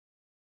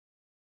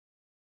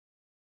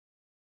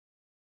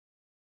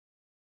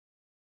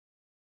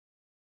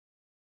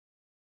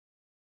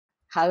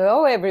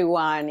Hello,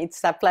 everyone.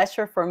 It's a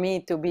pleasure for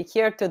me to be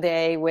here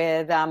today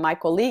with my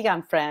colleague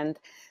and friend,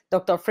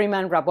 Dr.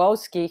 Freeman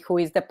Hrabowski, who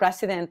is the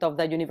president of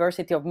the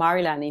University of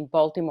Maryland in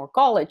Baltimore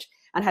College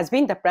and has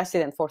been the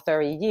president for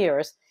 30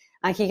 years.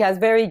 And he has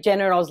very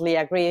generously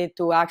agreed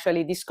to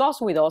actually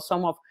discuss with us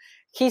some of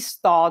his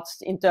thoughts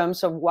in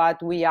terms of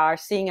what we are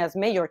seeing as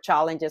major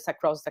challenges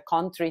across the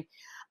country,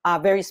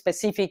 very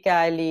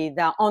specifically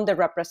the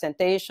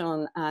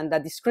underrepresentation and the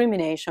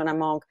discrimination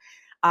among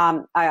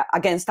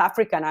against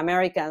African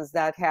Americans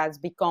that has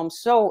become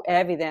so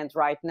evident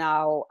right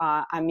now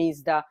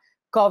amidst the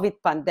COVID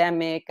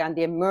pandemic and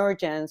the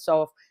emergence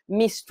of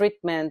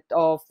mistreatment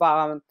of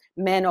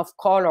men of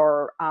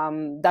color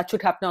that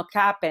should have not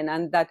happened,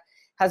 and that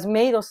has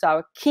made us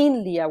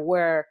keenly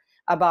aware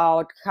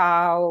about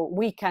how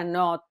we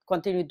cannot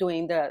continue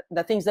doing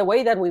the things the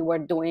way that we were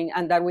doing,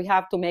 and that we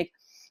have to make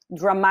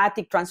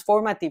dramatic,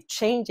 transformative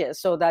changes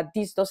so that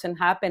this doesn't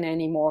happen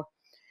anymore.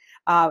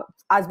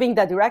 As being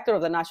the director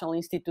of the National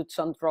Institute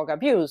on Drug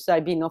Abuse,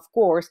 I've been, of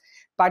course,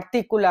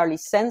 particularly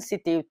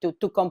sensitive to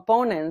two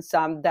components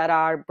that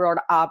are brought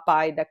up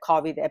by the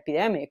COVID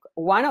epidemic.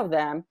 One of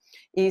them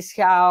is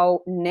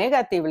how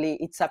negatively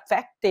it's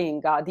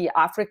affecting the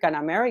African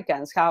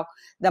Americans, how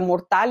the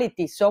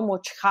mortality is so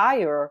much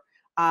higher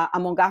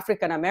among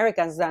African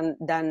Americans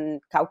than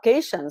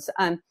Caucasians.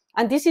 And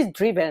this is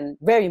driven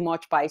very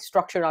much by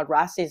structural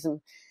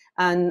racism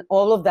and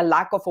all of the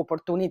lack of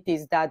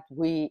opportunities that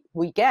we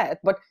get.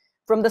 But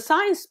from the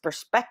science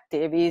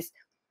perspective is,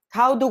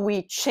 how do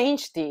we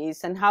change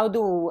this? And how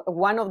do,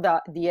 one of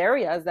the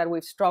areas that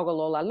we've struggled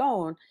all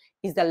along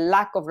is the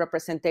lack of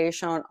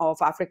representation of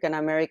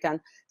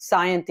African-American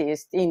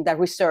scientists in the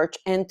research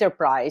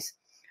enterprise.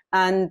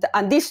 And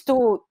these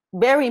two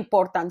very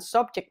important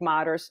subject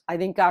matters, I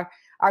think, are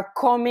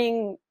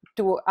coming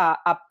to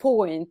a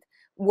point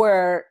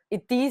where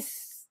it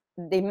is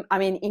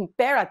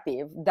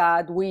imperative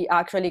that we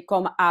actually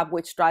come up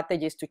with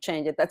strategies to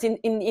change it. That's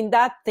in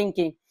that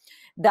thinking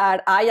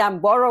that I am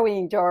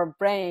borrowing your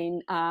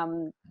brain,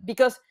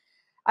 because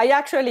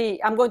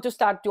I'm going to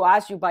start to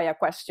ask you by a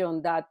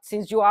question that,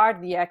 since you are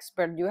the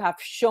expert, you have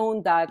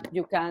shown that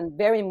you can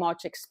very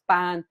much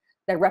expand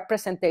the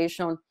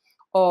representation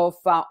of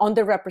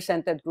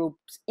underrepresented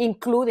groups,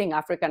 including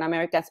African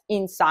Americans,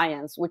 in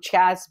science, which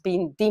has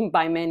been deemed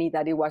by many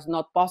that it was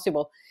not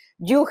possible.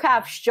 You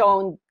have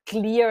shown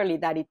clearly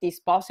that it is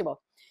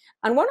possible.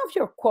 And one of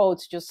your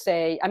quotes just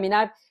say,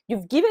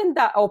 you've given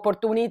the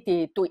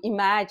opportunity to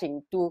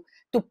imagine, to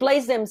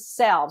place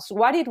themselves,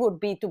 what it would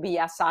be to be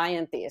a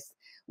scientist,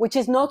 which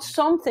is not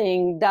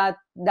something that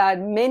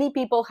many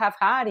people have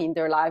had in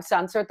their lives,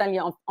 and certainly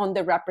on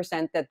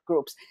underrepresented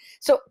groups.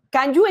 So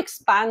can you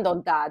expand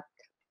on that?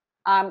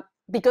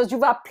 Because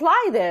you've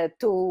applied it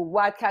to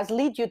what has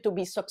led you to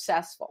be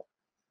successful.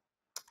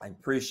 I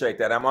appreciate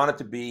that. I'm honored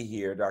to be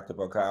here, Dr.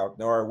 Volkow.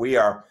 Nora,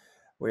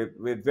 we're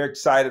very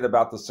excited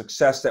about the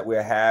success that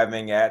we're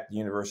having at the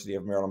University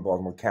of Maryland,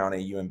 Baltimore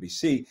County,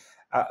 UMBC,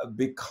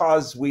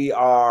 because we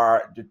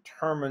are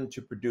determined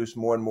to produce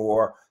more and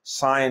more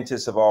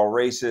scientists of all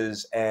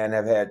races, and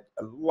have had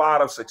a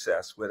lot of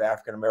success with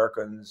African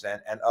Americans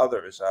and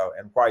others,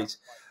 and whites,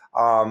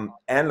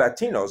 and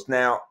Latinos.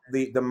 Now,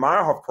 the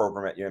Meyerhoff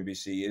program at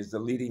UMBC is the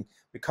leading,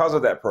 because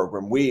of that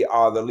program, we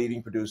are the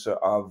leading producer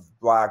of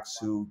Blacks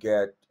who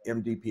get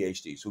MD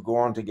PhDs, who go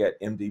on to get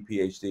MD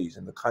PhDs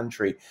in the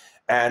country.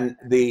 And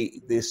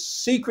the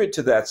secret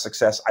to that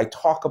success, I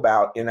talk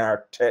about in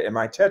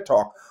my TED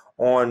Talk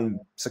on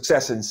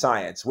success in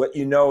science. What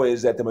you know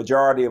is that the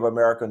majority of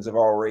Americans of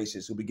all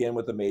races who begin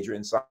with a major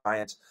in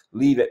science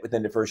leave it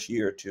within the first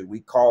year or two. We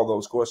call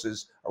those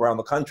courses around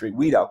the country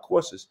weed out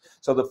courses.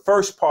 So the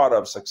first part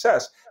of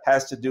success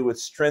has to do with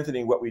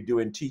strengthening what we do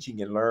in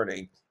teaching and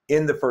learning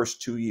in the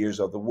first 2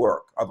 years of the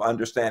work, of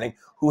understanding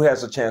who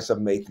has a chance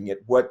of making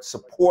it, what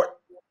support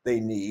they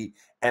need,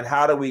 and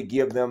how do we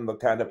give them the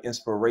kind of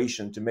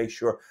inspiration to make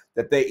sure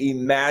that they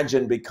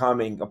imagine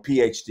becoming a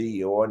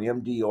PhD or an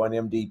MD or an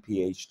MD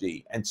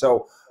PhD. And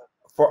so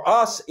for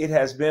us, it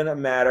has been a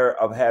matter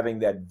of having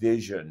that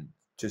vision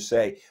to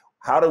say,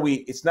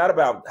 it's not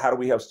about how do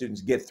we help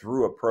students get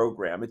through a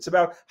program, it's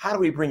about how do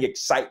we bring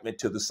excitement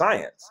to the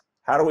science?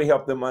 How do we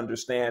help them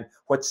understand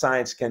what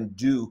science can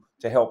do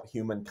to help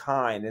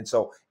humankind? And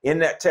so in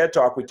that TED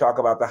Talk, we talk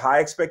about the high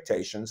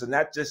expectations, and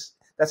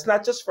that's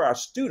not just for our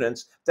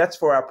students, that's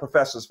for our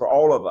professors, for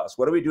all of us.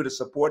 What do we do to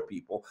support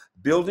people,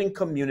 building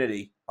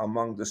community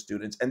among the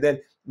students? And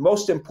then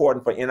most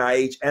important for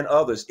NIH and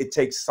others, it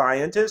takes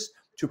scientists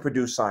to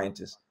produce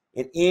scientists.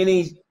 In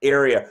any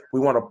area, we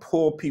want to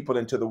pull people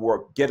into the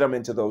work, get them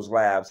into those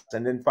labs,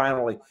 and then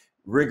finally,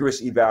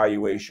 rigorous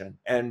evaluation.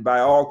 And by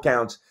all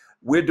counts,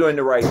 we're doing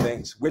the right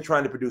things. We're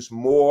trying to produce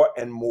more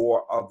and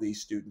more of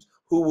these students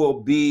who will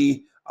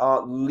be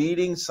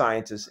leading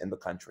scientists in the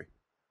country.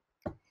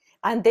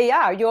 And they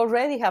are. You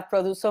already have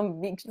produced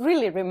some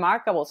really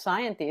remarkable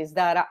scientists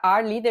that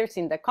are leaders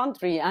in the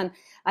country. And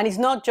it's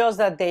not just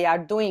that they are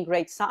doing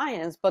great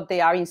science, but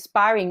they are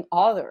inspiring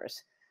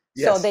others.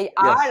 Yes, so they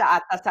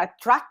are as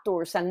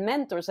attractors and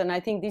mentors. And I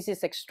think this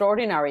is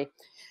extraordinary.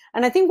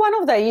 And I think one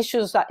of the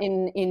issues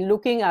in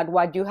looking at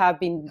what you have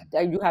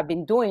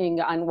been doing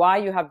and why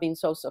you have been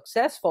so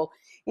successful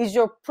is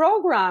your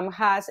program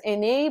has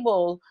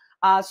enabled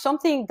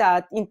something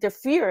that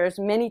interferes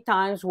many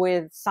times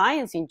with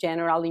science in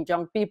general in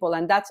young people,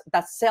 and that's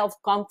that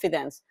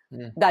self-confidence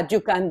that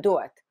you can do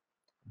it.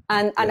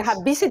 And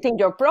visiting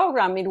your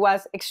program, it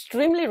was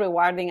extremely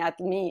rewarding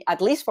at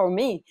least for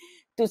me,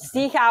 to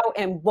see how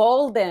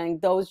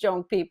emboldened those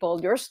young people,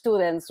 your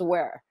students,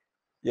 were.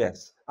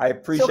 Yes, I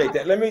appreciate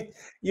that. Let me,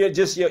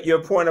 just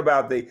your point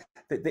about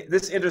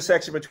this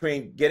intersection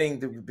between getting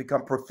to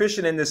become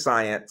proficient in the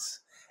science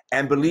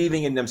and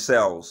believing in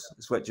themselves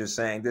is what you're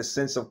saying. This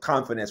sense of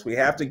confidence. We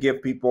have to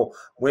give people,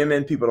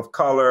 women, people of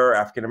color,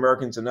 African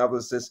Americans, and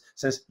others, this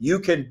sense you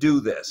can do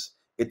this.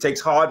 It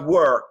takes hard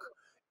work.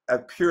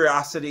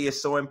 Curiosity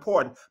is so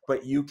important,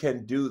 but you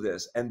can do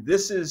this. And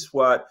this is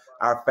what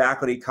our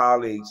faculty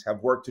colleagues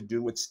have worked to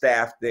do with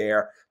staff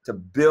there, to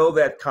build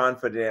that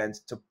confidence,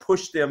 to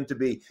push them to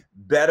be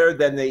better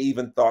than they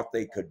even thought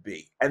they could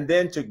be. And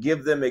then to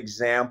give them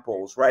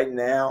examples right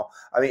now.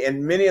 I mean,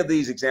 and many of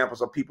these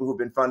examples are people who've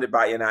been funded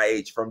by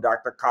NIH, from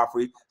Dr.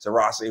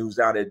 Hrabowski, who's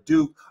down at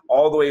Duke,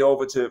 all the way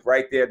over to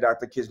right there,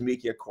 Dr.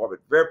 Kizzmekia Corbett.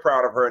 Very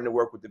proud of her in the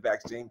work with the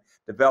vaccine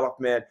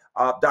development.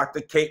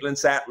 Dr. Caitlin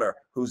Sattler,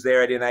 who's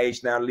there at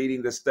NIH now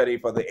leading the study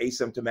for the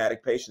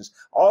asymptomatic patients.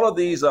 All of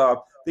these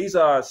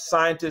are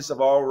scientists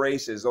of all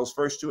races, those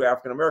first two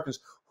African Americans,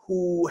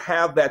 who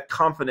have that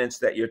confidence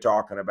that you're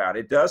talking about.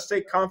 It does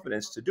take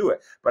confidence to do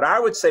it. But I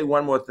would say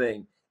one more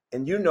thing,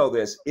 and you know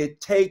this,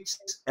 it takes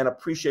an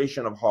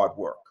appreciation of hard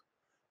work.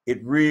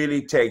 It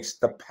really takes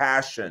the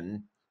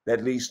passion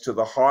that leads to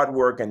the hard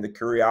work and the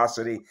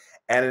curiosity,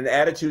 and an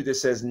attitude that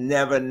says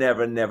never,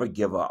 never, never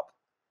give up.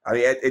 I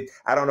mean,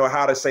 I don't know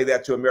how to say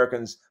that to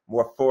Americans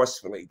more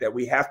forcefully, that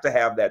we have to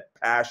have that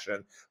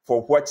passion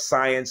for what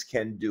science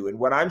can do. And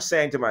what I'm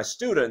saying to my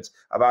students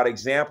about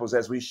examples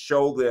as we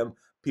show them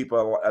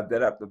people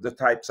that are the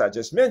types I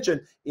just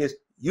mentioned is,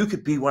 you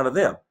could be one of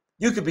them.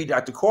 You could be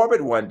Dr.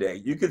 Corbett one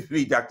day. You could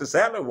be Dr.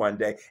 Sattler one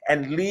day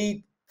and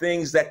lead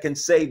things that can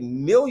save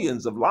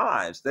millions of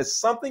lives. There's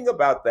something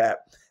about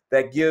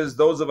that gives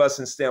those of us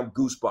in STEM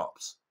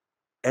goosebumps.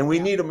 And we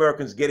need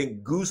Americans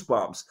getting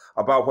goosebumps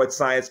about what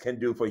science can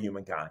do for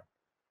humankind.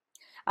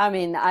 I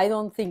mean, I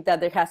don't think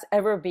that there has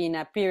ever been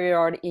a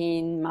period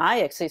in my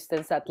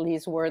existence, at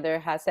least, where there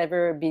has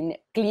ever been a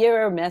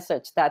clearer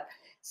message that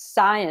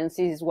science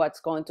is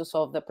what's going to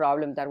solve the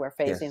problem that we're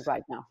facing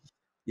right now.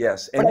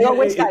 Yes. And I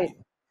always say,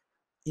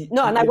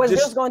 I was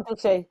just going to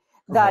say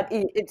that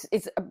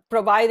it's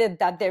provided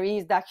that there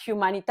is that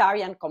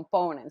humanitarian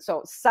component.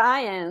 So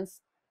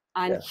science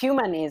and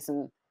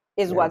humanism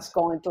is what's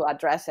going to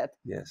address it.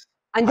 Yes.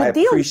 And you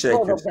deal with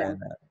both of them.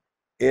 That.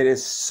 It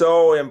is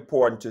so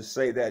important to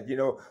say that,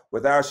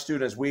 with our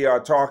students, we are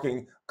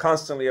talking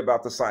constantly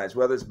about the science,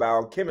 whether it's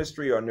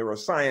biochemistry or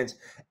neuroscience,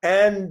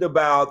 and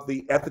about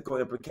the ethical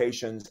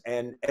implications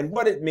and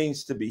what it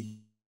means to be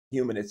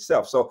human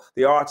itself. So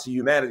the arts, the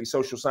humanities,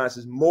 social science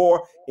is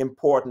more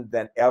important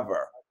than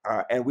ever.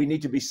 And we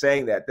need to be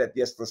saying that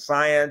yes, the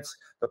science,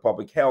 the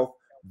public health,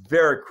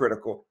 very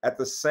critical. At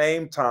the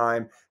same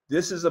time,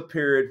 this is a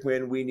period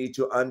when we need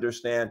to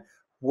understand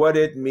what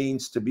it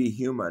means to be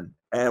human.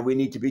 And we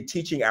need to be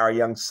teaching our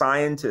young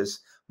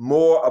scientists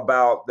more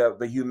about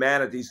the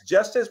humanities,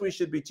 just as we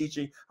should be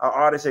teaching our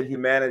artists and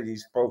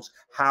humanities folks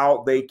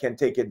how they can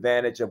take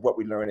advantage of what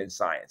we learn in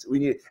science. We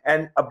need,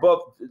 and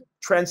above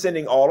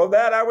transcending all of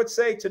that, I would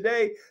say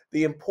today,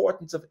 the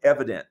importance of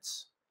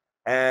evidence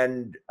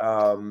and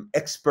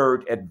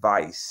expert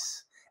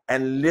advice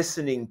and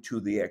listening to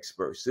the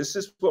experts. This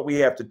is what we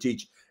have to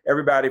teach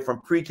everybody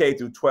from pre-K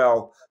through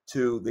 12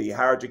 to the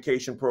higher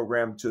education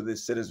program to the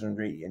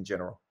citizenry in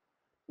general.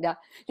 Yeah,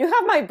 you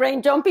have my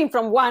brain jumping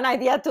from one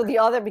idea to the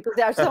other because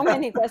there are so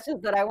many questions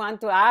that I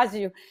want to ask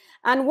you.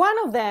 And one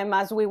of them,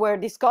 as we were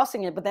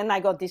discussing it, but then I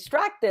got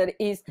distracted,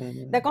 is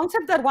the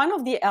concept that one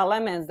of the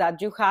elements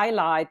that you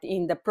highlight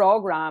in the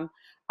program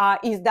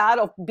is that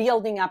of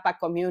building up a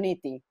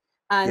community.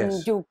 And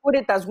you put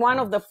it as one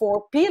of the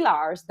 4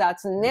 pillars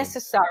that's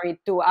necessary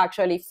to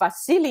actually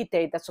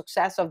facilitate the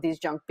success of these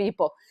young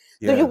people.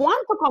 Do you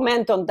want to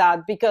comment on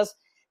that? Because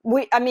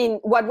what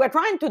we're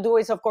trying to do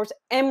is, of course,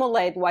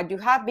 emulate what you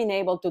have been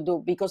able to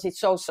do because it's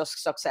so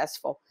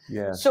successful.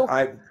 Yes. So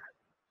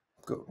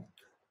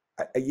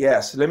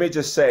yes, let me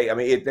just say,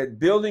 that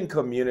building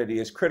community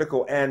is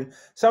critical. And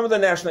some of the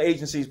national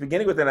agencies,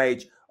 beginning with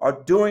NIH,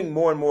 are doing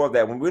more and more of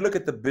that. When we look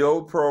at the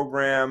BUILD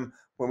program,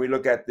 when we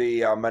look at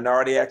the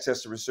Minority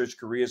Access to Research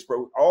Careers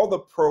program, all the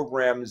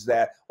programs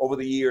that over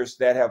the years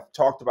that have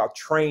talked about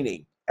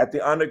training at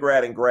the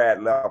undergrad and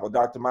grad level.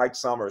 Dr. Mike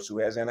Summers, who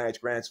has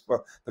NIH grants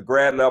for the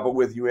grad level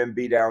with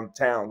UMB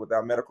downtown with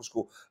our medical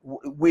school.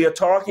 We are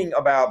talking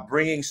about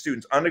bringing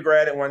students,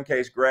 undergrad in one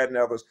case, grad in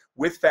others,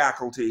 with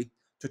faculty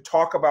to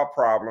talk about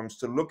problems,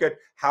 to look at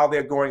how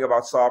they're going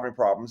about solving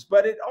problems.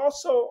 But it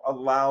also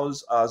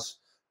allows us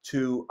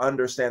to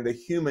understand the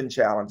human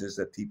challenges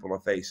that people are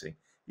facing.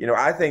 You know,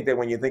 I think that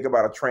when you think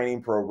about a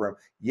training program,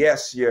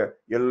 yes, you're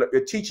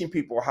teaching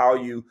people how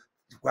you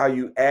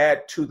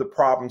add to the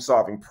problem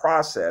solving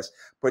process,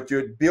 but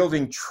you're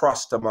building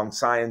trust among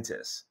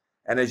scientists.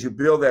 And as you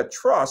build that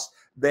trust,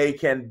 they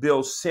can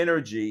build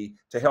synergy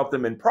to help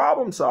them in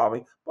problem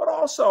solving, but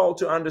also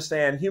to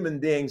understand human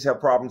beings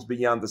have problems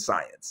beyond the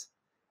science.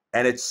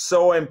 And it's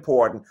so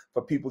important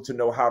for people to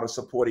know how to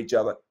support each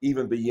other,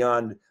 even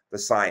beyond the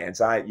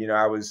science. I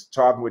was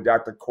talking with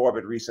Dr.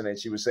 Corbett recently, and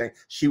she was saying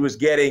she was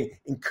getting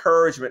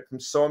encouragement from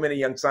so many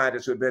young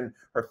scientists who have been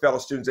her fellow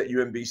students at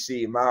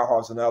UMBC,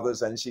 Mauerhouse, and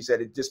others. And she said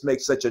it just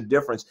makes such a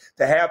difference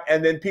to have,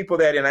 and then people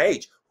at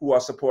NIH who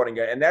are supporting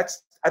it. And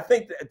I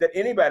think that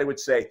anybody would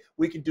say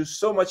we can do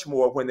so much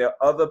more when there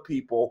are other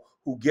people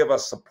who give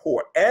us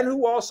support and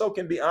who also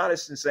can be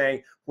honest in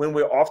saying when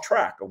we're off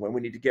track or when we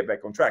need to get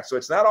back on track. So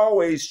it's not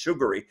always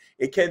sugary.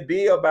 It can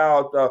be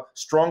about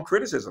strong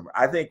criticism.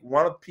 I think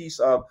one piece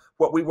of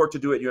what we work to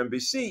do at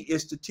UMBC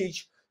is to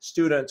teach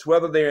students,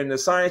 whether they're in the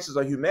sciences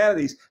or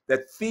humanities,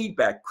 that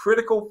feedback,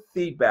 critical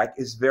feedback,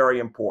 is very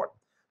important.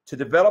 To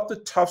develop the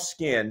tough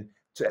skin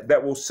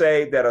that will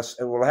say that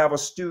will have a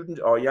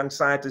student or a young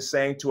scientist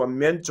saying to a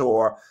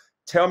mentor,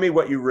 tell me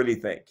what you really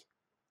think.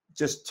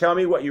 Just tell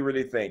me what you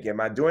really think.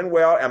 Am I doing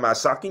well? Am I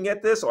sucking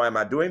at this? Or am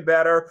I doing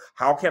better?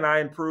 How can I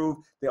improve?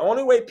 The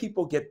only way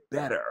people get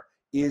better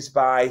is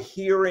by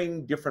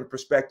hearing different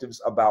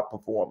perspectives about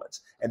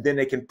performance. And then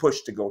they can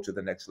push to go to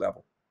the next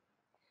level.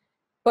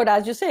 But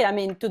as you say, I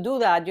mean, to do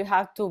that, you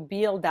have to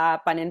build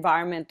up an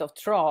environment of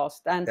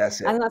trust. And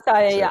that's it. And as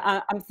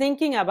I'm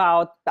thinking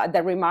about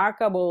the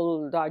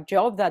remarkable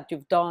job that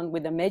you've done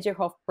with the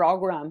Majorhoff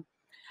program.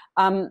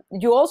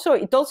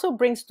 It also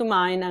brings to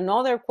mind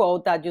another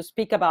quote that you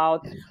speak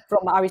about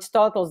from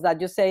Aristotle,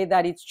 that you say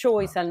that it's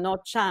choice and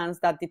not chance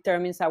that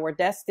determines our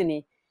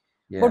destiny.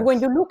 Yes. But when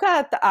you look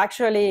at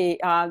actually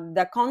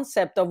the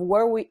concept of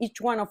where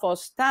each one of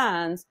us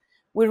stands,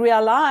 we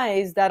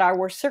realize that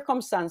our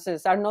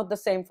circumstances are not the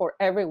same for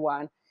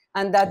everyone,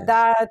 and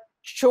that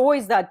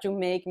choice that you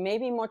make may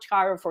be much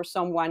harder for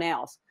someone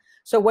else.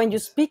 So when you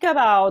speak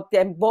about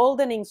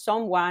emboldening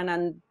someone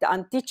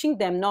and teaching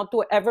them not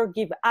to ever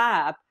give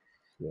up,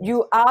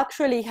 you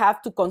actually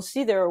have to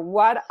consider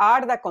what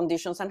are the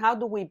conditions and how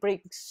do we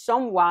bring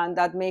someone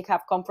that may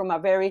have come from a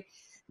very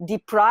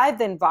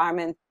deprived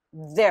environment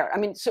there. I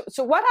mean,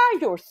 so what are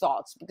your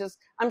thoughts? Because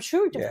I'm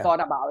sure you've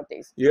thought about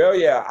this.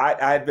 Yeah.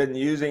 I've been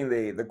using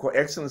the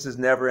excellence is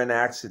never an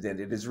accident.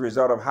 It is a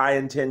result of high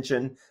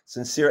intention,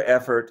 sincere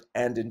effort,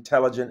 and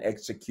intelligent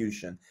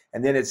execution.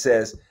 And then it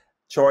says,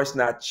 choice,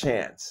 not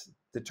chance,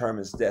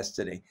 determines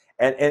destiny.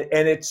 And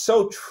it's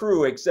so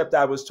true, except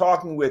I was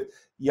talking with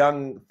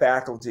young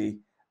faculty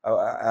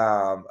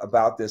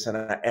about this,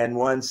 and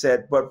one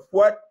said, but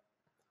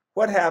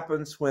what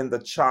happens when the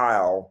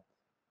child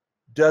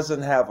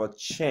doesn't have a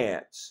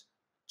chance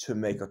to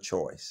make a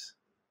choice?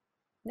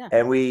 Yeah.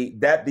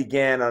 And that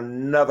began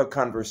another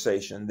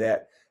conversation,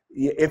 that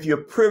if you're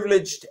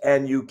privileged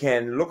and you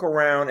can look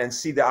around and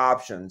see the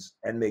options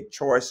and make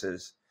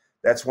choices,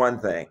 that's one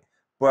thing.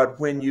 But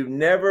when you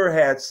never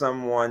had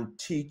someone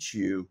teach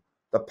you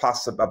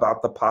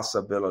about the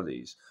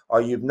possibilities,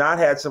 or you've not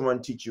had someone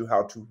teach you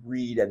how to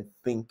read and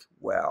think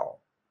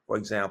well, for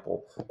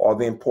example, or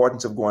the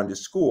importance of going to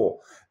school,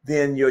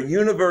 then your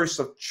universe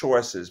of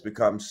choices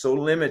becomes so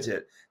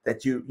limited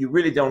that you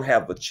really don't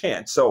have the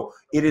chance. So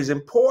it is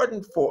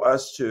important for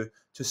us to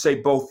say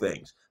both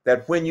things,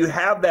 that when you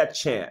have that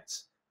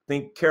chance,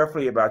 think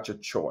carefully about your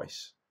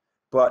choice,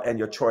 and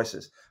your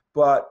choices,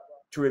 but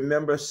to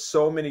remember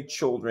so many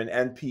children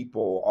and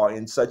people are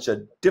in such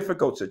a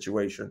difficult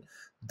situation,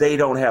 they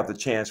don't have the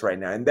chance right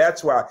now. And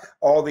that's why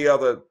all the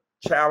other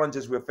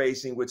challenges we're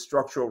facing with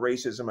structural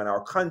racism in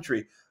our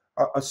country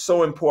are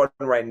so important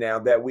right now,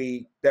 that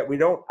we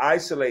don't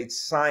isolate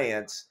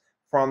science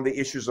from the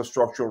issues of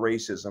structural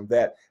racism.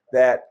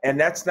 And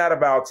that's not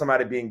about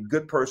somebody being a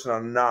good person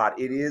or not.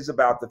 It is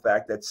about the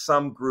fact that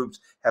some groups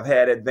have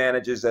had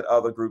advantages that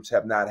other groups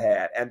have not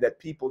had, and that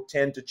people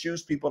tend to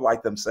choose people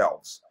like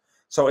themselves.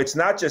 So it's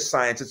not just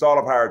science, it's all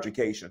of higher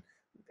education.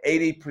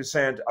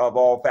 80% of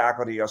all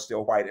faculty are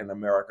still white in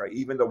America,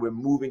 even though we're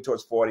moving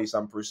towards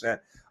 40-some%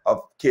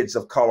 of kids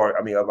of color,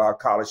 of our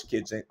college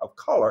kids of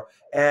color.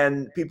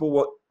 And people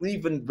will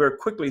even very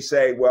quickly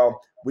say,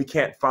 well, we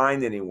can't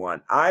find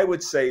anyone. I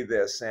would say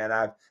this, and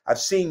I've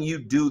seen you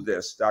do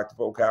this, Dr.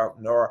 Volkow,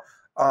 Nora.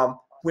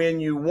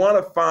 When you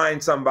want to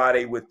find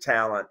somebody with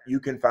talent, you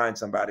can find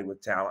somebody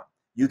with talent.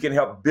 You can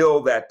help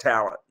build that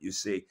talent, you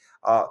see.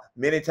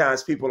 Many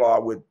times people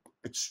are with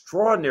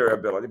extraordinary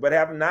ability, but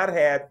have not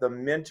had the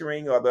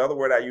mentoring, or the other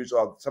word I use,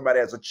 or somebody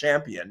as a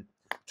champion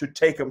to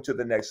take them to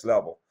the next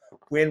level.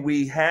 When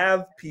we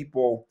have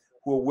people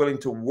who are willing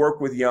to work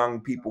with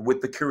young people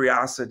with the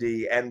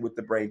curiosity and with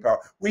the brain power,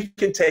 we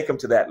can take them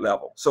to that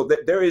level. So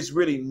that there is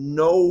really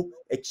no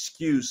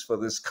excuse for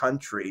this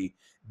country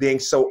being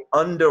so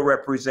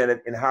underrepresented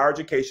in higher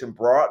education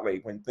broadly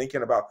when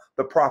thinking about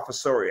the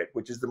professoriate,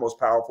 which is the most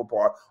powerful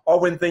part,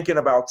 or when thinking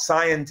about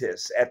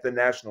scientists at the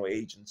national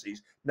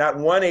agencies. Not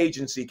one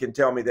agency can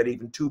tell me that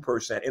even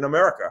 2% in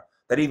America,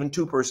 that even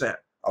 2%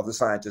 of the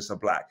scientists are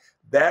Black.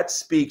 That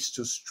speaks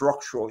to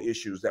structural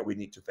issues that we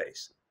need to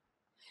face.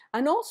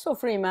 And also,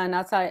 Freeman,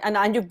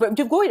 and you've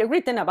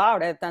written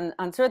about it,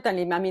 and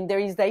certainly, I mean, there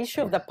is the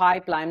issue of the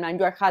pipeline, and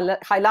you're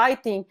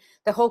highlighting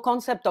the whole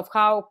concept of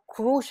how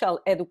crucial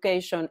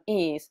education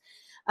is.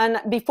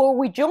 And before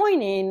we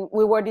join in,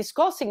 we were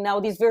discussing now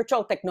this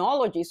virtual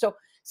technology. So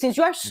since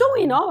you are so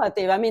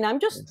innovative, I mean, I'm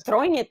just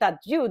throwing it at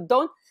you.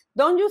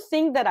 Don't you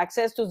think that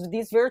access to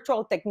these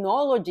virtual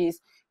technologies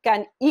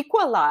can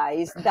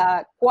equalize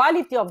the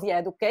quality of the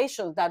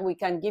education that we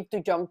can give to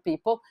young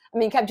people? I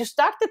mean, have you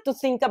started to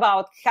think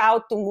about how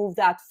to move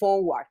that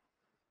forward?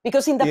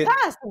 Because in the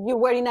past, you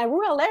were in a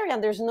rural area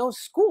and there's no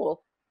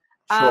school.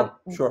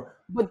 Sure.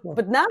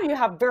 But now you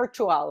have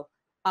virtual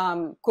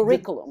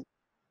curriculum.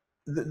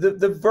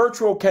 The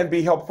virtual can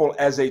be helpful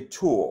as a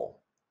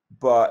tool,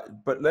 but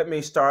let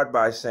me start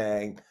by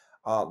saying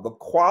the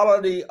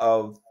quality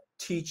of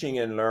teaching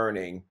and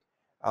learning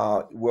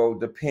will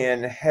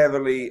depend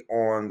heavily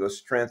on the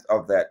strength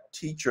of that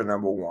teacher,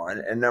 number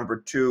one, and number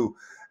two,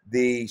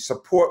 the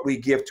support we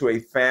give to a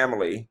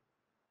family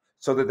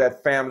so that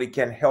that family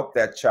can help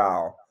that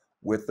child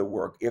with the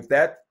work. If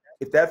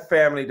that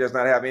family does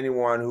not have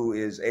anyone who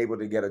is able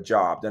to get a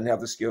job, doesn't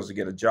have the skills to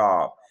get a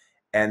job,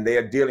 and they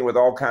are dealing with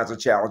all kinds of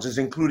challenges,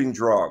 including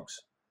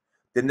drugs,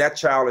 then that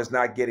child is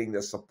not getting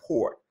the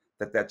support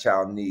that that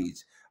child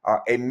needs.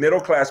 A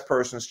middle-class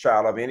person's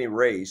child of any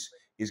race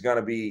is going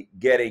to be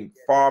getting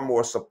far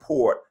more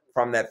support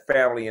from that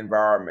family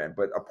environment.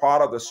 But a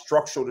part of the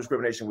structural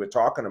discrimination we're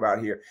talking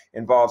about here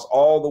involves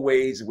all the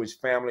ways in which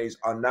families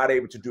are not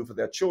able to do for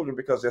their children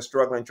because they're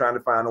struggling trying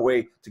to find a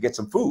way to get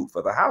some food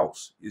for the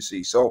house, you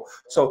see. So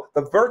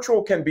the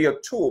virtual can be a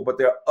tool, but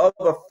there are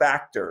other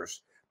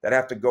factors that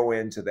have to go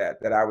into that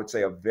I would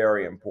say are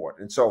very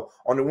important. And so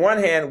on the one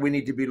hand, we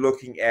need to be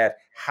looking at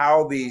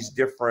how these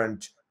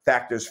different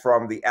factors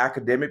from the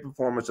academic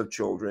performance of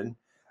children,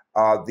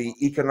 the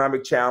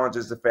economic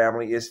challenges the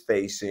family is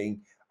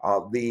facing,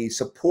 the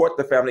support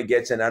the family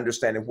gets in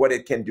understanding what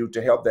it can do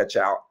to help that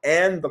child,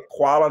 and the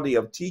quality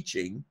of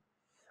teaching,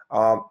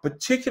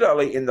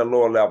 particularly in the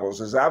lower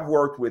levels. As I've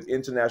worked with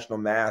international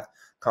math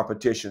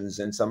competitions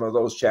and some of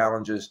those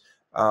challenges,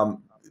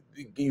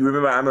 you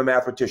remember I'm a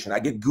mathematician. I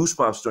get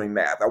goosebumps doing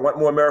math. I want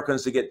more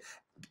Americans to get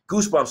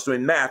goosebumps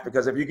doing math,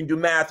 because if you can do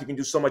math, you can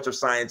do so much of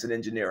science and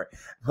engineering.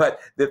 But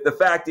the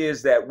fact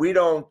is that we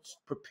don't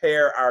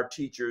prepare our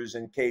teachers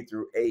in K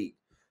through 8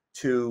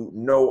 to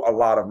know a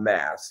lot of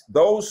math.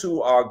 Those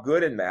who are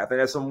good in math, and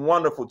there's some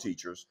wonderful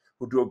teachers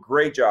who do a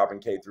great job in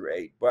K through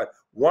 8, but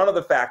one of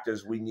the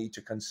factors we need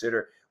to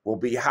consider will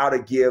be how to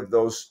give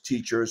those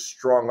teachers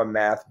stronger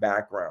math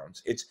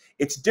backgrounds.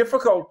 It's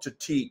difficult to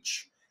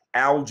teach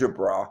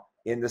algebra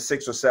in the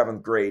 6th or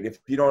 7th grade if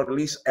you don't at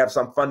least have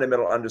some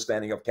fundamental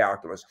understanding of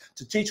calculus.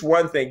 To teach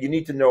one thing, you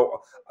need to know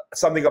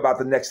something about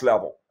the next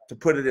level to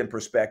put it in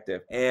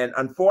perspective. And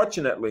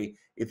unfortunately,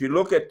 if you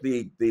look at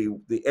the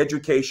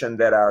education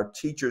that our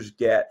teachers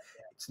get,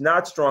 it's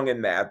not strong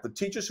in math. The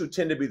teachers who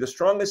tend to be the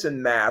strongest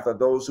in math are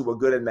those who were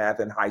good in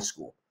math in high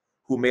school,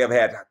 who may have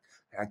had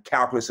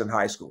calculus in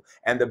high school.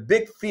 And the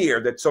big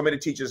fear that so many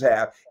teachers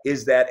have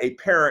is that a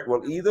parent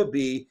will either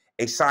be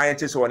a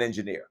scientist or an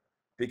engineer,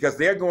 because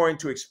they're going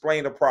to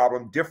explain a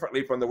problem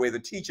differently from the way the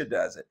teacher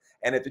does it.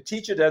 And if the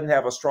teacher doesn't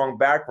have a strong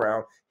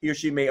background, he or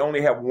she may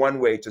only have one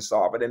way to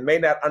solve it and may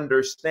not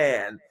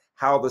understand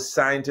how the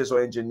scientist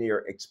or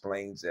engineer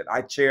explains it.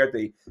 I chaired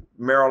the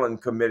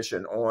Maryland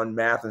Commission on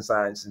Math and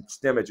Science and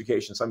STEM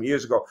education some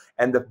years ago,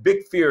 and the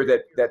big fear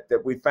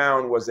that we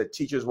found was that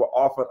teachers were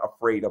often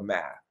afraid of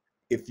math.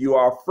 If you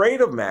are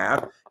afraid of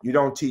math, you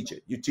don't teach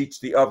it. You teach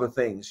the other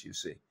things, you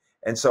see.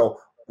 And so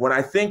when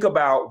I think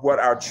about what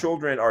our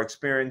children are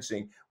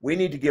experiencing, we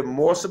need to give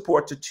more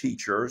support to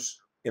teachers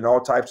in all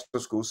types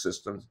of school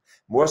systems,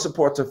 more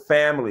support to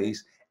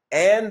families,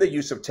 and the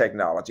use of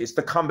technology. It's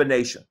the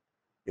combination.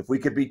 If we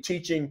could be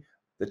teaching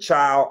the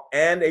child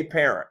and a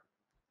parent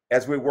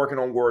as we're working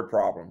on word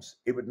problems,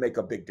 it would make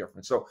a big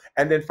difference. So,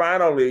 and then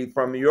finally,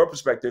 from your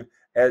perspective,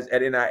 as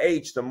at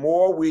NIH, the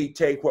more we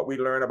take what we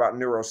learn about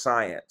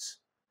neuroscience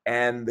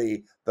and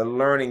the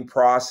learning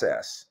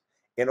process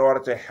in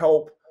order to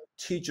help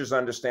teachers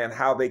understand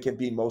how they can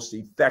be most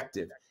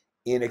effective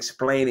in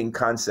explaining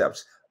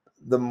concepts,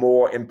 the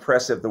more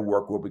impressive the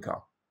work will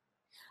become.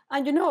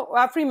 And you know,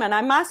 Freeman,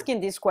 I'm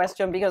asking this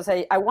question because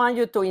I want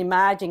you to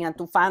imagine and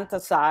to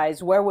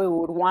fantasize where we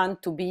would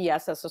want to be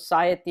as a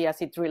society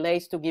as it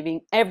relates to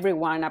giving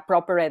everyone a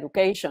proper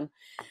education.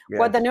 Yes.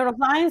 What the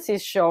neuroscience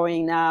is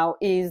showing now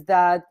is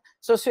that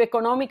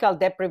socioeconomic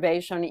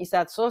deprivation is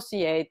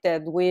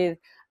associated with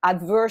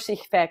adverse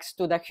effects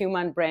to the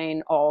human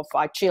brain of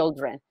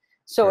children.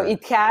 So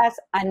it has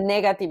a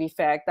negative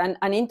effect.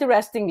 And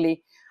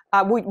interestingly,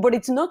 but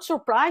it's not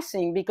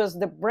surprising because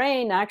the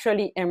brain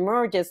actually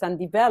emerges and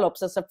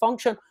develops as a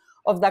function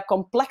of the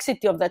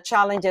complexity of the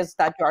challenges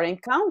that you are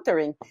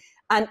encountering.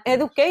 And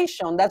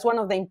education, that's one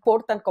of the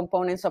important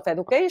components of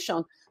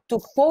education, to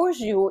force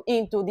you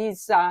into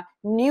these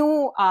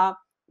new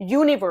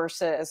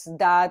universes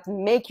that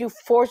make you,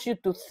 force you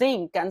to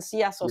think and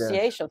see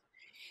associations. Yes.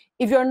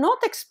 If you're not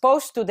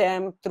exposed to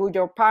them through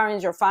your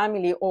parents, your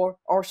family,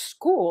 or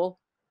school,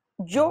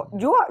 your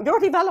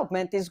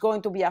development is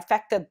going to be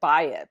affected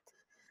by it.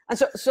 And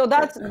so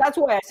that's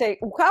why I say,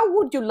 how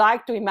would you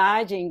like to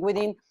imagine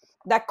within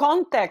the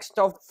context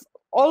of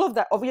all of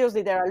that?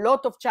 Obviously, there are a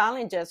lot of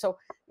challenges. So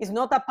it's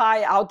not a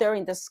pie out there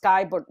in the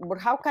sky, but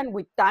how can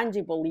we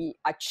tangibly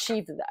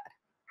achieve that?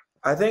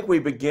 I think we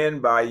begin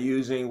by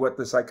using what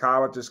the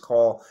psychologists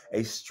call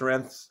a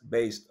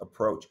strengths-based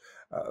approach.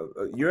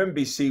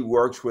 UMBC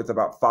works with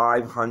about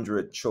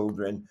 500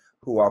 children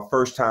who are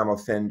first-time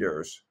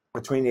offenders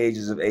between the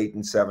ages of 8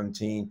 and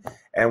 17,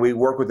 and we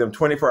work with them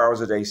 24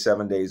 hours a day,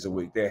 7 days a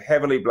week. They're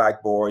heavily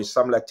Black boys,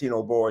 some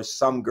Latino boys,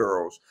 some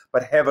girls,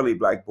 but heavily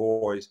Black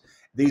boys.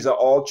 These are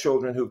all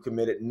children who've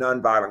committed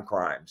nonviolent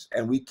crimes,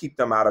 and we keep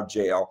them out of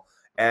jail,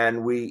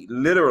 and we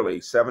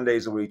literally 7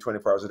 days a week,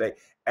 24 hours a day.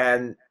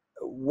 And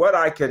what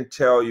I can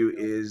tell you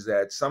is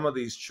that some of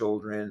these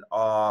children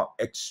are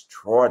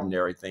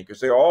extraordinary thinkers.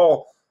 They're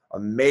all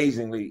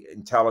amazingly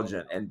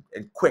intelligent and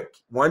quick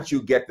once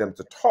you get them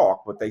to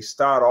talk, but they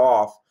start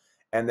off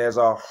and there's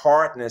a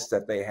hardness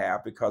that they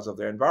have because of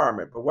their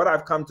environment. But what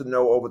I've come to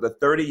know over the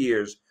 30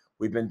 years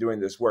we've been doing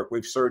this work,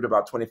 we've served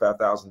about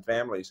 25,000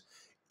 families,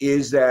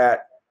 is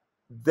that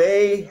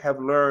they have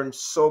learned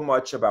so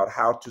much about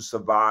how to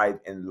survive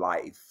in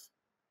life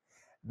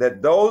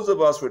that those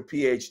of us with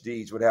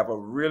PhDs would have a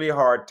really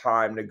hard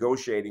time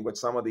negotiating what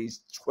some of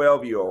these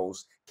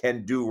 12-year-olds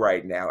can do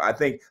right now. I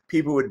think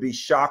people would be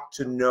shocked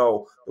to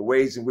know the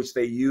ways in which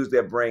they use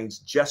their brains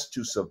just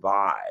to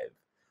survive,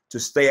 to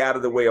stay out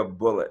of the way of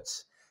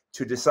bullets,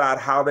 to decide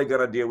how they're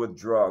going to deal with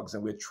drugs.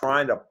 And we're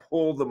trying to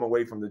pull them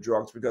away from the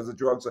drugs because the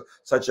drugs are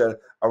such a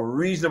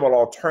reasonable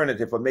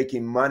alternative for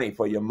making money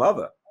for your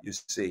mother, you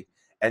see.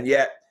 And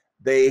yet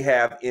they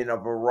have, in a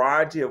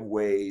variety of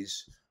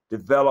ways,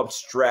 developed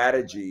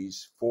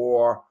strategies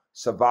for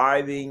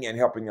surviving and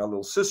helping a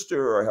little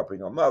sister or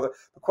helping a mother.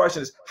 The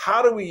question is,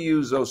 how do we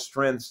use those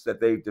strengths that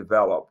they've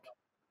developed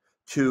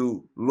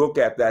to look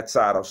at that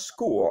side of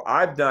school?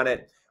 I've done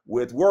it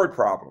with word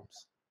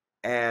problems,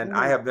 and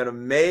I have been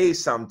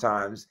amazed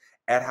sometimes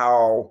at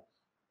how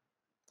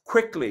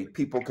quickly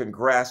people can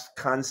grasp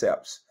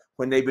concepts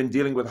when they've been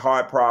dealing with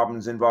hard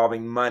problems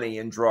involving money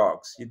and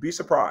drugs. You'd be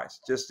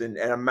surprised just in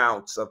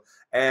amounts of,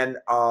 and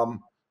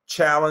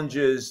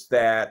challenges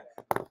that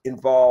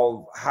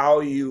involve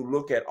how you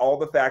look at all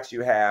the facts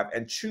you have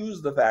and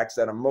choose the facts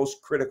that are most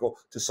critical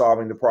to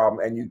solving the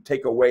problem, and you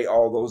take away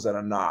all those that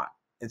are not.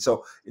 And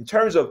so in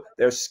terms of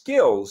their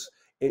skills,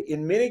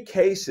 in many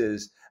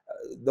cases,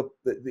 the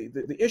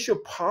issue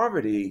of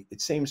poverty,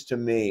 it seems to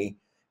me,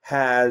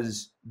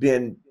 has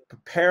been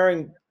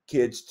preparing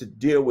kids to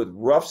deal with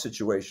rough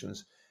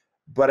situations.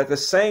 But at the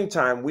same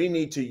time, we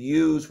need to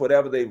use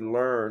whatever they've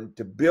learned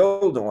to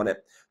build on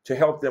it to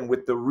help them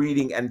with the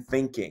reading and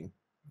thinking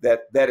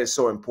that is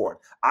so important.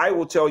 I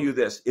will tell you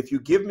this, if you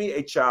give me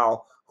a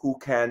child who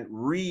can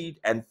read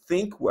and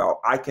think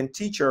well, I can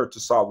teach her to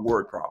solve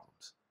word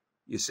problems,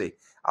 you see.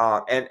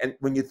 And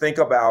when you think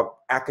about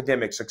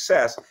academic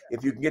success,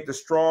 if you can get the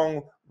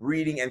strong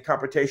reading and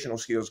computational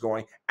skills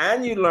going,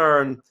 and you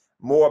learn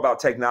more about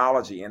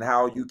technology and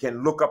how you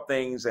can look up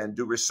things and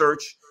do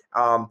research,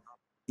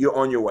 you're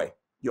on your way.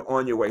 You're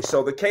on your way.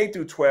 So the K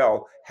through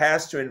 12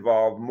 has to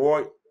involve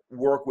more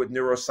work with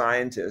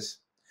neuroscientists,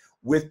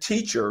 with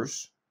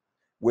teachers,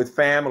 with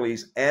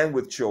families, and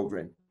with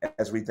children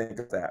as we think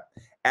of that.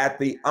 At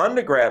the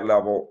undergrad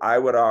level, I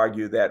would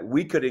argue that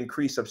we could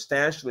increase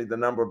substantially the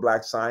number of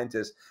Black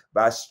scientists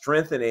by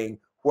strengthening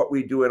what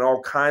we do in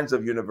all kinds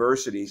of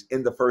universities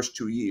in the first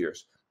 2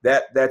 years.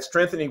 That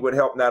strengthening would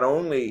help not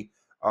only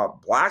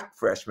Black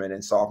freshmen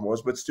and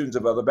sophomores, but students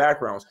of other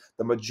backgrounds.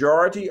 The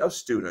majority of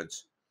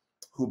students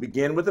who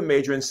begin with a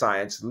major in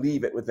science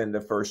leave it within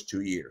the first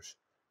 2 years.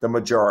 The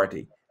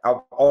majority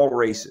of all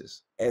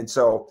races. And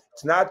so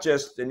it's not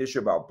just an issue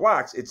about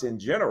Blacks, it's in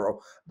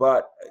general,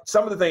 but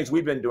some of the things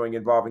we've been doing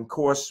involving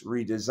course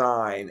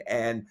redesign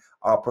and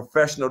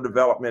professional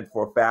development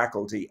for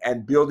faculty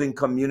and building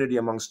community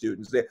among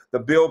students. The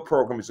BUILD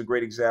program is a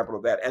great example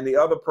of that. And the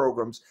other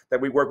programs that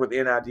we work with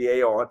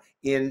NIDA on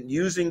in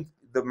using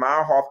the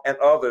Meyerhoff and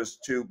others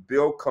to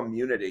build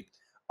community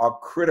are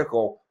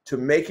critical to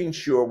making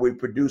sure we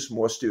produce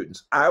more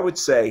students. I would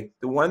say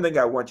the one thing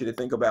I want you to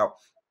think about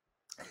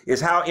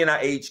is how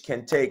NIH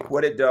can take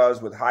what it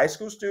does with high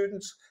school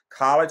students,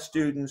 college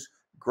students,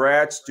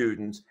 grad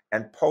students,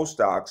 and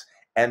postdocs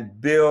and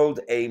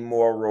build a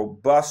more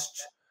robust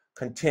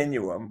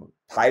continuum,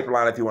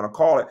 pipeline if you want to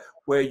call it,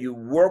 where you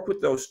work with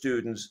those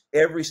students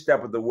every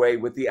step of the way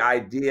with the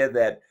idea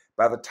that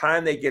by the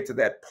time they get to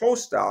that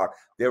postdoc,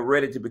 they're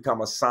ready to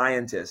become a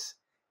scientist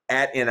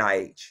at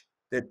NIH.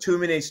 There are too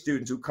many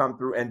students who come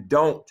through and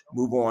don't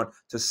move on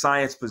to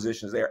science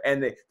positions there.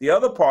 And the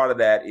other part of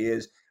that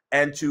is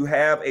and to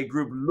have a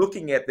group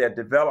looking at their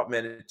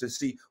development to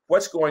see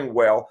what's going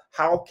well,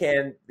 how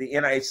can the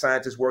NIH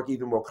scientists work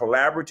even more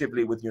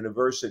collaboratively with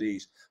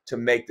universities to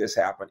make this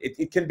happen.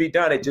 It can be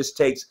done. It just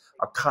takes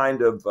a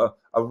kind of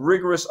a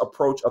rigorous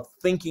approach of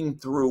thinking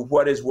through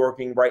what is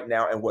working right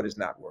now and what is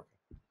not working.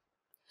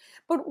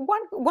 But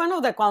one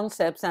of the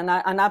concepts, and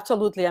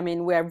absolutely, I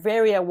mean, we're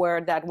very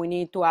aware that we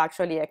need to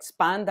actually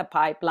expand the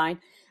pipeline,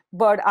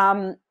 but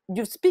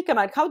you speak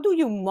about how do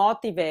you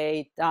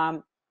motivate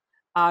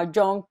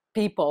young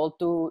people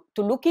to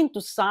look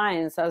into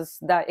science as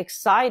the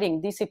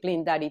exciting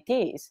discipline that it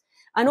is,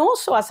 and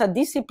also as a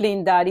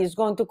discipline that is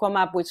going to come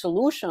up with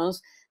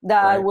solutions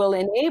that will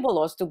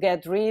enable us to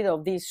get rid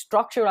of this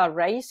structural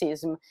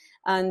racism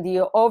and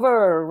the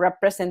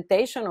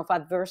over-representation of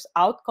adverse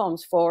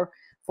outcomes for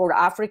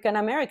African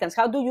Americans.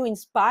 How do you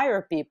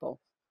inspire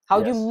people?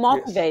 How do you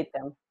motivate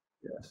them?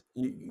 Yes.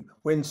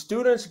 When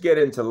students get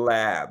into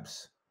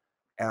labs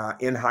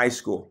in high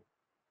school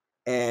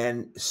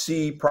and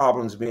see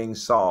problems being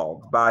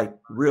solved by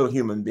real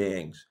human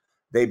beings,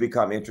 they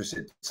become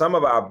interested. Some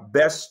of our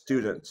best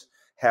students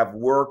have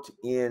worked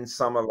in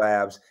summer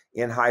labs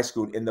in high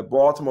school, in the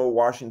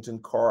Baltimore-Washington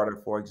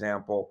corridor, for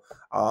example,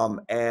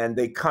 and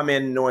they come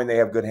in knowing they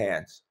have good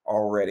hands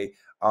already.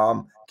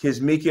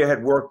 Kizmika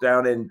had worked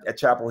down at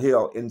Chapel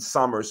Hill in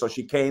summer, so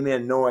she came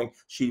in knowing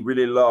she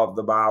really loved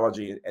the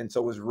biology and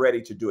so was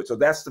ready to do it. So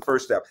that's the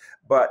first step.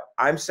 But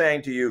I'm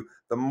saying to you,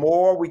 the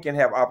more we can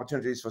have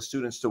opportunities for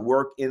students to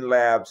work in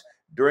labs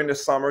during the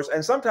summers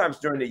and sometimes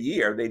during the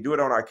year, they do it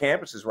on our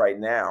campuses right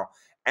now,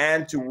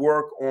 and to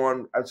work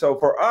on, and so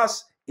for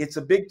us, it's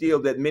a big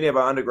deal that many of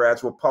our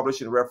undergrads will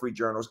publish in referee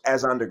journals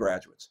as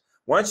undergraduates.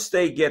 Once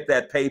they get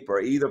that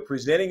paper, either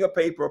presenting a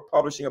paper or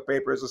publishing a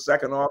paper as a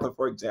second author,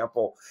 for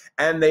example,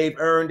 and they've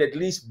earned at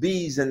least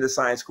B's in the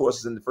science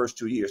courses in the first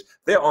 2 years,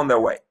 they're on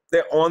their way.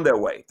 They're on their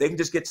way. They can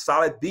just get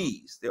solid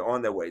B's. They're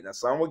on their way. Now,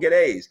 some will get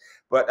A's,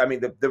 but I mean,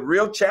 the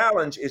real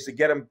challenge is to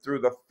get them through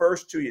the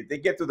first 2 years. They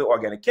get through the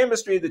organic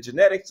chemistry, the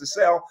genetics, the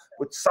cell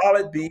with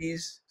solid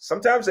B's,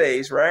 sometimes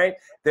A's, right?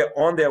 They're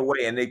on their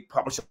way and they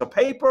publish a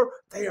paper.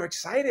 They are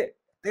excited.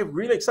 They're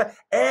really excited,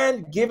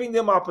 and giving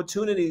them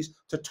opportunities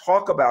to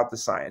talk about the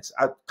science.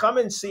 Come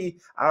and see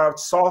our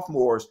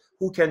sophomores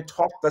who can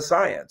talk the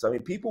science. I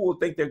mean, people will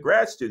think they're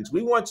grad students.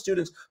 We want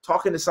students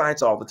talking to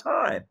science all the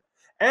time.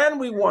 And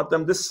we want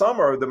them this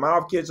summer, the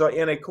Mouth kids are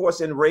in a course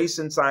in race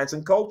and science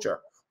and culture.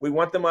 We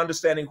want them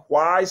understanding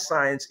why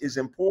science is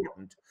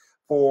important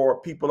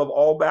for people of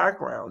all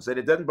backgrounds, that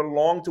it doesn't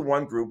belong to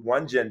one group,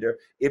 one gender,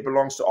 it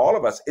belongs to all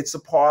of us. It's a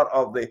part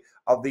of the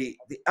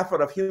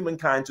effort of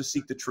humankind to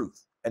seek the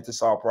truth and to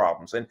solve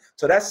problems. And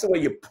so that's the way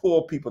you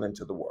pull people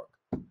into the work.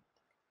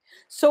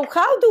 So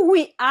how do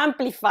we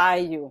amplify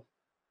you,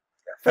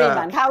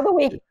 Freeman? How do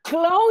we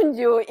clone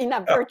you in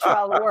a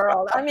virtual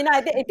world? I mean,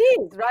 it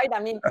is, right?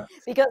 I mean,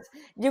 because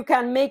you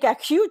can make a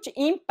huge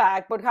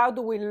impact, but how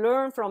do we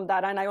learn from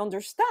that? And I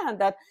understand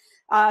that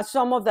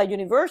some of the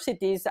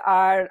universities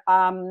are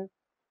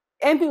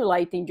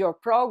emulating your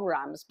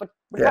programs, but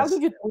how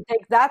do you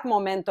take that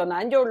momentum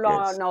and your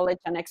knowledge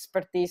and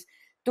expertise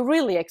to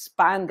really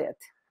expand it?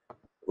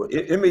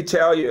 Let me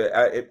tell you,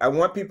 I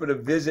want people to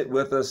visit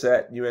with us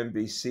at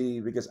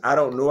UMBC because I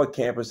don't know a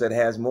campus that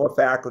has more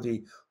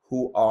faculty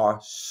who are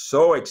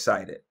so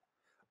excited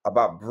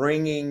about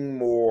bringing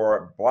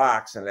more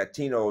Blacks and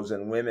Latinos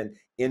and women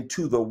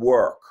into the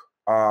work.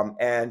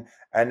 And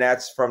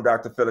that's from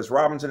Dr. Phyllis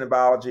Robinson in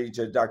biology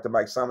to Dr.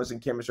 Mike Summers in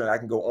chemistry, and I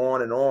can go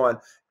on and on.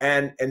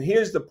 And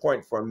here's the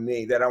point for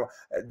me, that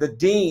the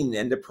dean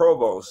and the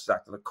provost,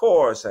 Dr.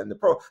 LaCourse and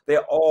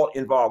they're all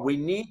involved. We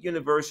need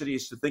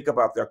universities to think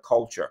about their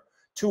culture.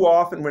 Too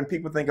often when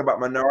people think about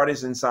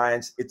minorities in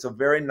science, it's a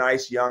very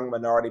nice young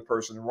minority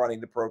person running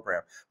the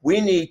program.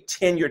 We need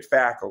tenured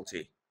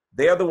faculty.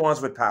 They're the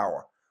ones with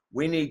power.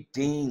 We need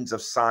deans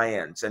of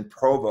science and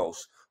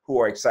provosts who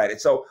are excited.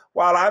 So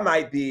while I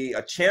might be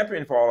a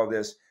champion for all of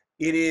this,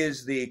 it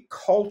is the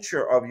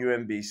culture of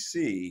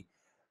UMBC,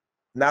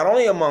 not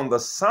only among the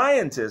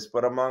scientists,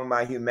 but among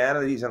my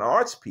humanities and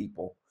arts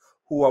people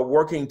who are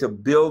working to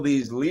build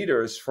these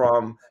leaders,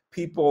 from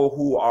people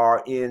who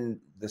are in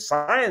the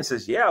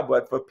sciences,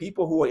 but for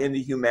people who are in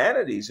the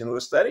humanities and who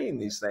are studying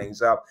these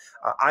things.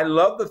 I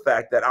love the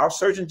fact that our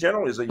Surgeon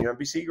General is a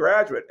UMBC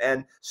graduate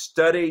and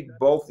studied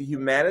both the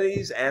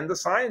humanities and the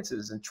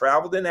sciences and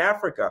traveled in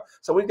Africa.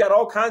 So we've got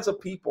all kinds of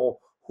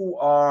people who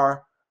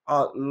are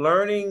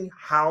learning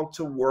how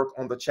to work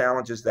on the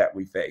challenges that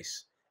we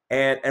face.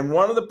 And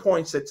one of the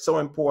points that's so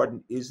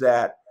important is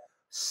that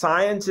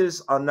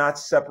scientists are not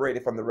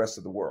separated from the rest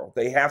of the world.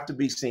 They have to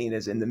be seen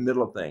as in the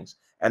middle of things.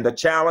 And the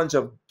challenge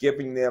of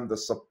giving them the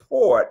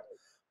support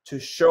to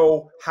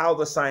show how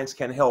the science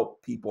can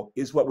help people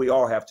is what we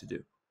all have to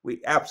do.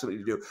 We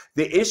absolutely do.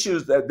 The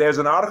issues that there's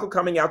an article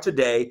coming out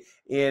today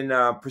in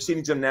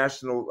Proceedings of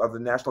the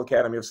National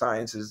Academy of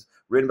Sciences,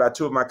 written by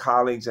two of my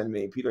colleagues and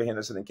me, Peter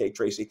Henderson and Kate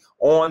Tracy,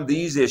 on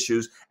these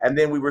issues. And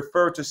then we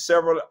refer to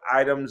several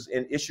items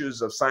in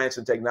issues of science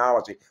and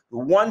technology. The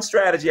one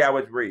strategy I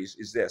would raise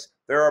is this.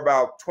 There are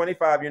about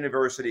 25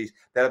 universities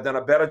that have done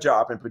a better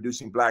job in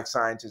producing Black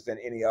scientists than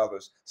any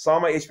others.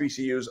 Some are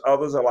HBCUs,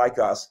 others are like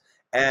us.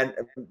 And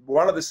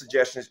one of the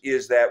suggestions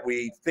is that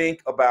we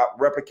think about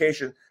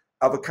replication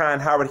of the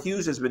kind Howard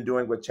Hughes has been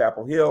doing with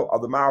Chapel Hill,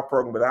 of the MILE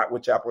program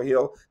with Chapel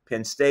Hill,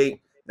 Penn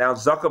State, now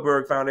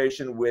Zuckerberg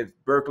Foundation with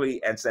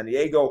Berkeley and San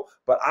Diego.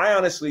 But I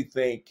honestly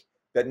think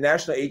that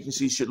national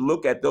agencies should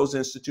look at those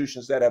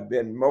institutions that have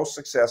been most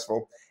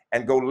successful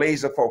and go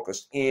laser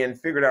focused in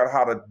figuring out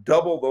how to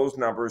double those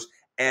numbers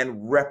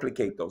and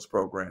replicate those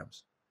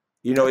programs.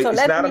 You know,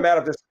 it's not a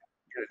matter of just,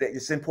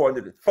 it's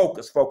important to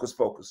focus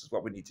is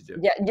what we need to do.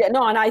 Yeah,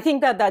 no, and I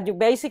think that you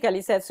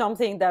basically said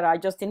something that I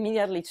just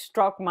immediately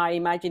struck my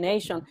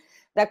imagination.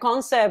 The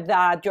concept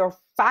that your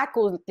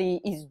faculty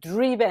is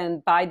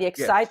driven by the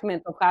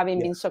excitement of having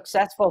been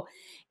successful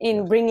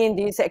in bringing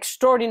this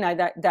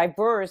extraordinary,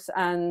 diverse,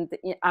 and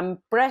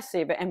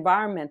impressive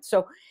environment.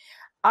 So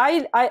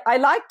I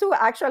like to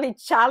actually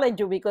challenge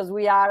you, because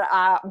we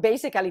are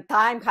basically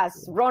time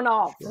has run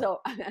off.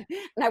 So, and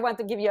I want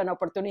to give you an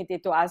opportunity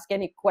to ask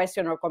any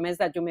question or comments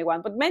that you may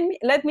want. But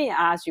let me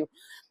ask you.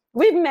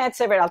 We've met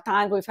several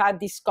times. We've had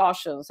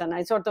discussions, and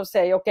I sort of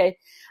say, okay,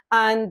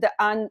 and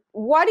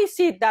what is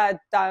it that?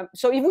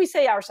 So if we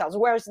say ourselves,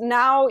 we're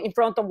now in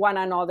front of one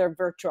another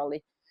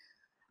virtually.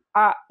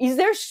 Is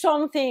there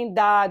something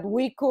that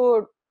we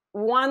could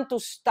want to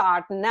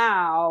start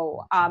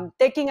now,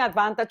 taking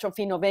advantage of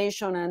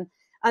innovation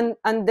and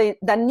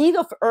the need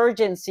of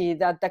urgency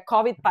that the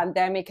COVID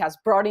pandemic has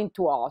brought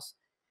into us?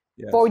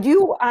 Yes. For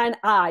you and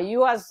I,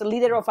 you as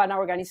leader of an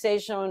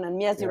organization and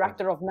me as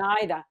director of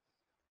NIDA,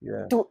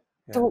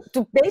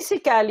 to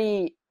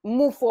basically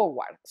move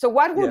forward. So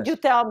what would you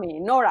tell me,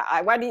 Nora?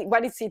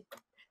 What is it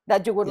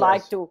that you would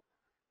like to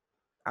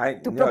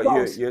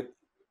propose?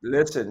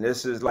 Listen,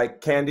 this is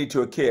like candy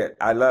to a kid.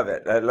 I love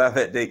it. I love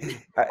it.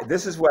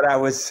 This is what I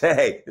would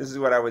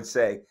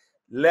say.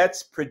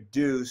 Let's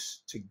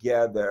produce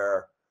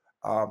together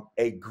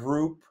a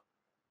group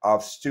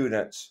of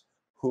students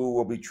who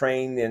will be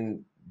trained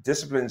in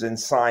disciplines in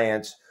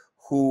science,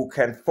 who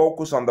can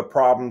focus on the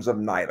problems of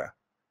NIDA,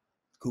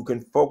 who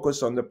can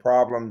focus on the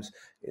problems,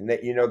 and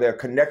that, you know, there are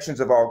connections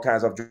of all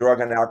kinds of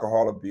drug and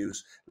alcohol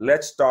abuse.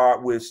 Let's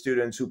start with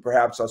students who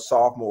perhaps are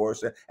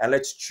sophomores, and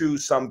let's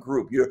choose some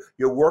group.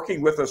 You're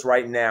working with us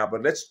right now,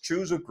 but let's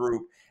choose a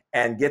group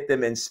and get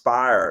them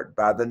inspired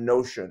by the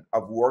notion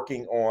of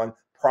working on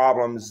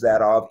problems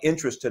that are of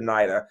interest to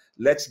NIDA.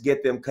 Let's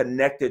get them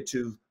connected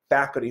to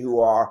faculty who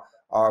are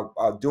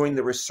doing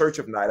the research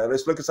of NIDA.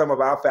 Let's look at some of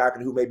our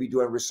faculty who may be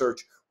doing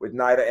research with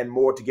NIDA and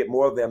more, to get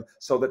more of them,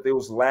 so that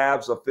those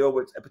labs are filled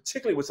with,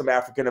 particularly with some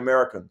African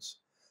Americans,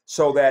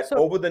 so that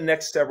over the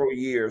next several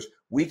years,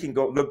 we can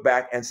go look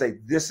back and say,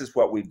 this is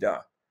what we've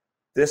done.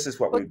 This is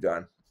what we've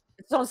done.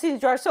 So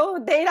since you are so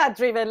data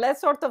driven,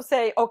 let's sort of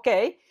say,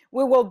 okay,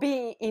 we will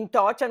be in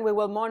touch and we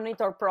will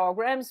monitor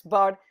programs,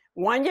 but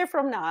 1 year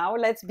from now,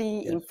 let's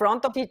be in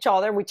front of each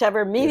other,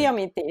 whichever medium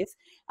it is,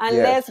 and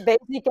let's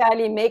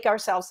basically make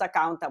ourselves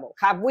accountable.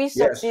 Have we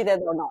succeeded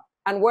or not?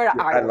 And where are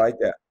we? I like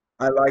that.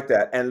 I like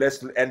that. And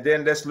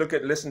then let's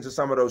listen to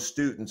some of those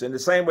students. In the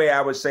same way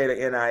I would say to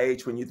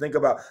NIH, when you think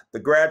about the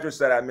graduates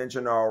that I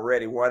mentioned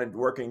already, one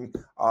working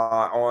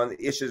on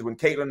issues, when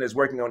Caitlin is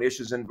working on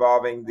issues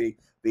involving the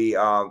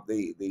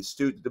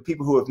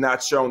people who have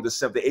not shown the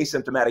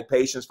asymptomatic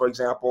patients, for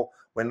example,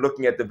 when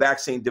looking at the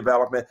vaccine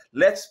development,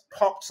 let's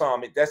pump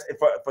some. That's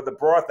for the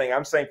broad thing.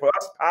 I'm saying for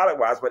us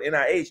pilot-wise, but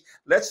NIH,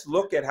 let's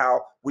look at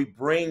how we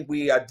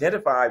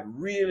identify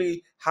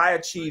really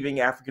high-achieving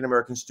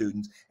African-American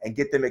students and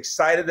get them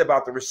excited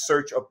about the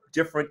research of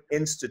different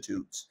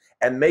institutes,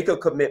 and make a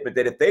commitment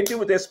that if they do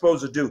what they're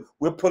supposed to do,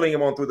 we're pulling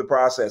them on through the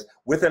process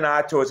with an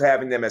eye towards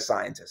having them as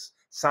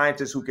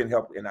scientists who can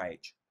help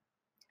NIH.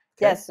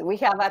 Yes, we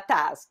have a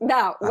task.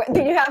 Now,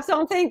 do you have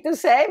something to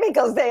say?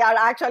 Because they are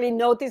actually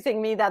noticing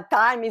me that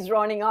time is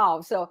running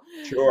off. So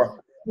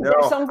sure. No,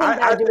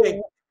 I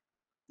think,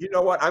 you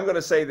know what, I'm going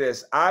to say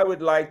this. I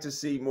would like to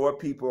see more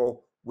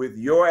people with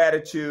your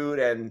attitude,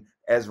 and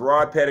as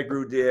Rod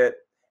Pettigrew did,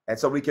 and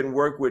so we can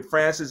work with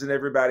Francis and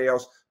everybody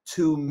else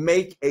to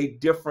make a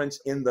difference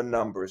in the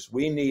numbers.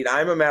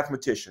 I'm a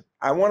mathematician.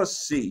 I want to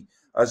see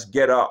us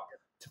get up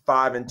to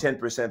 5 and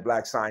 10%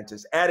 Black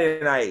scientists at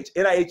NIH.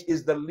 NIH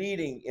is the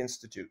leading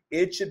institute.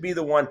 It should be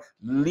the one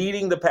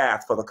leading the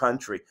path for the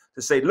country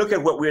to say, look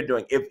at what we're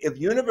doing. If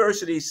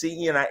universities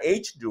see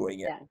NIH doing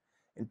it,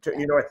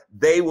 you know,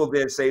 they will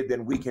then say,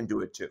 then we can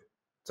do it too.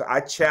 So I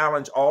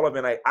challenge all of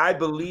NIH. I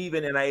believe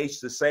in NIH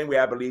the same way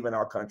I believe in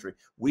our country.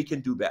 We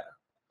can do better.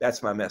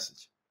 That's my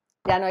message.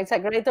 Yeah, no, it's a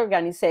great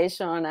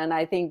organization, and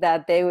I think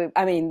that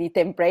it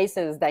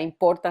embraces the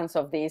importance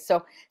of this.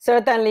 So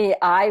certainly,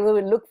 I will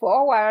look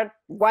forward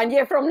 1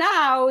 year from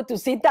now to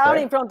sit down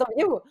in front of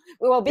you.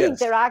 We will be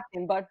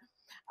interacting. But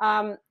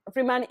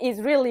Freeman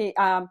is really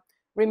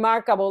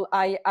remarkable.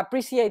 I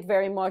appreciate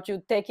very much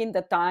you taking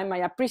the time. I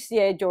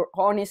appreciate your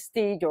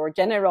honesty, your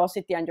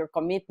generosity, and your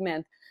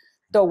commitment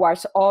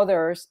towards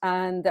others.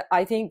 And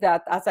I think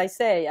that, as I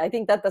say, I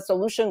think that the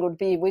solution would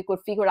be we could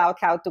figure out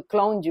how to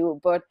clone you,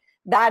 but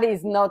that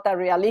is not a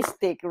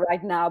realistic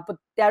right now. But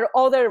there are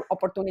other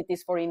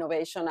opportunities for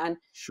innovation, and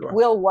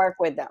we'll work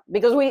with them,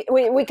 because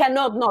we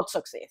cannot not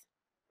succeed.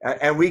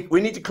 And we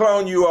need to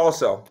clone you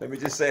also. Let me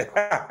just say.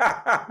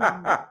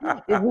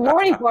 It's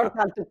more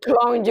important to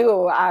clone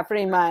you,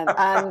 Freeman.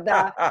 And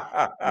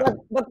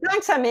but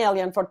thanks a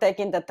million for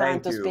taking the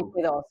time to speak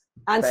with us.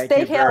 And stay healthy.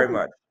 Thank you very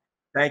much.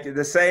 Thank you.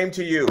 The same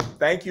to you.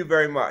 Thank you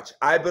very much.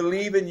 I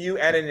believe in you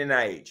and in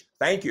NIH.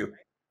 Thank you.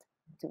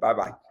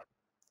 Bye-bye.